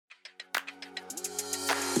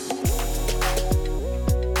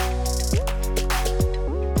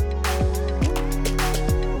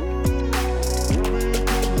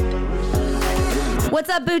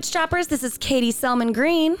up, Bootstrappers? This is Katie Selman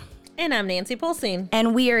Green. And I'm Nancy Pulsing.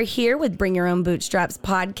 And we are here with Bring Your Own Bootstraps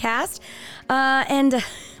podcast. Man,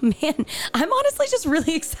 I'm honestly just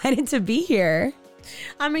really excited to be here.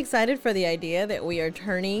 I'm excited for the idea that we are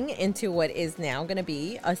turning into what is now going to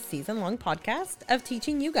be a season-long podcast of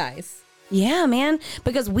teaching you guys. Yeah, man,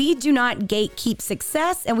 because we do not gatekeep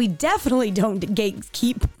success and we definitely don't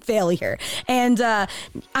gatekeep failure. And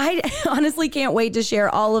I honestly can't wait to share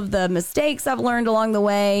all of the mistakes I've learned along the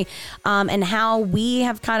way and how we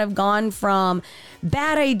have kind of gone from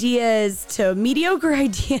bad ideas to mediocre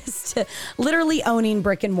ideas to literally owning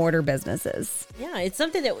brick and mortar businesses. Yeah, it's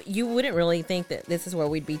something that you wouldn't really think that this is where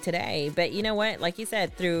we'd be today. But you know what? Like you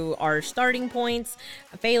said, through our starting points,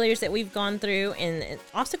 failures that we've gone through, and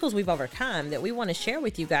obstacles we've overcome that we want to share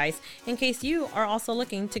with you guys in case you are also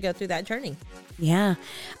looking to go through that journey. Yeah,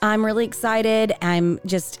 I'm really excited. I'm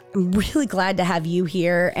really glad to have you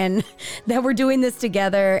here and that we're doing this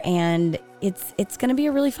together. And it's going to be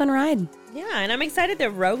a really fun ride. Yeah, and I'm excited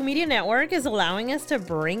that Rogue Media Network is allowing us to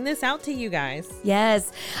bring this out to you guys.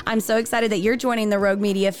 Yes, I'm so excited that you're joining the Rogue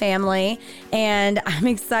Media family, and I'm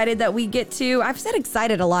excited that we get to, I've said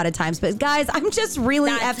excited a lot of times, but guys, I'm just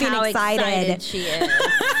really That's effing how excited. she is.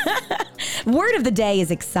 Word of the day is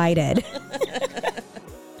excited.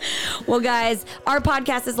 Well, guys, our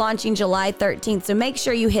podcast is launching July 13th, so make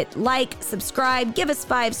sure you hit like, subscribe, give us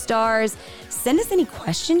 5 stars. Send us any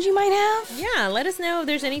questions you might have. Yeah, let us know if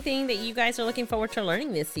there's anything that you guys are looking forward to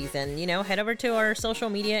learning this season. You know, head over to our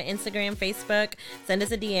social media, Instagram, Facebook, send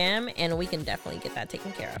us a DM, and we can definitely get that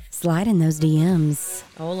taken care of. Slide in those DMs.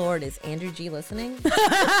 Oh, Lord, is Andrew G listening?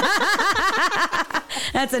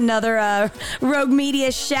 That's another Rogue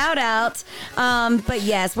Media shout out. But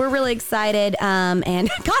yes, we're really excited. And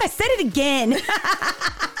God, I said it again.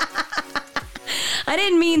 I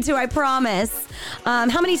didn't mean to, I promise.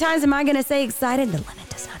 How many times am I going to say excited? The limit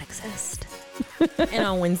does not exist. And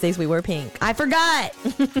on Wednesdays, we wear pink. I forgot.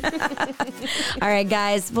 All right,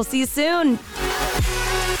 guys, we'll see you soon.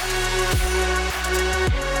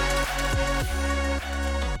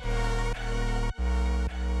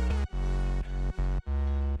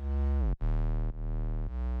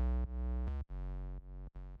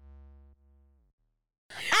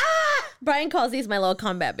 Brian calls these my little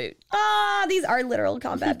combat boot. Ah, these are literal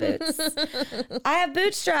combat boots. I have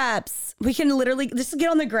bootstraps. We can literally just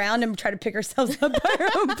get on the ground and try to pick ourselves up by our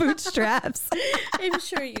own bootstraps. I'm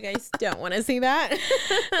sure you guys don't want to see that.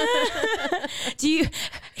 Do you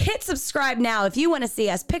hit subscribe now if you want to see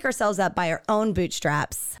us pick ourselves up by our own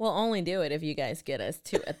bootstraps? We'll only do it if you guys get us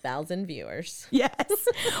to 1,000 viewers. Yes.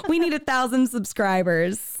 We need 1,000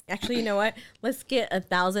 subscribers. Actually, you know what? Let's get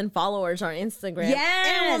 1,000 followers on Instagram. Yes.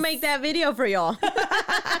 And we'll make that video for y'all.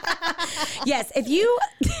 Yes. If you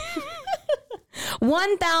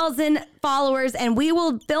 1,000 followers, and we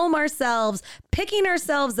will film ourselves picking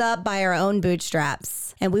ourselves up by our own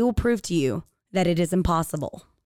bootstraps, and we will prove to you that it is impossible.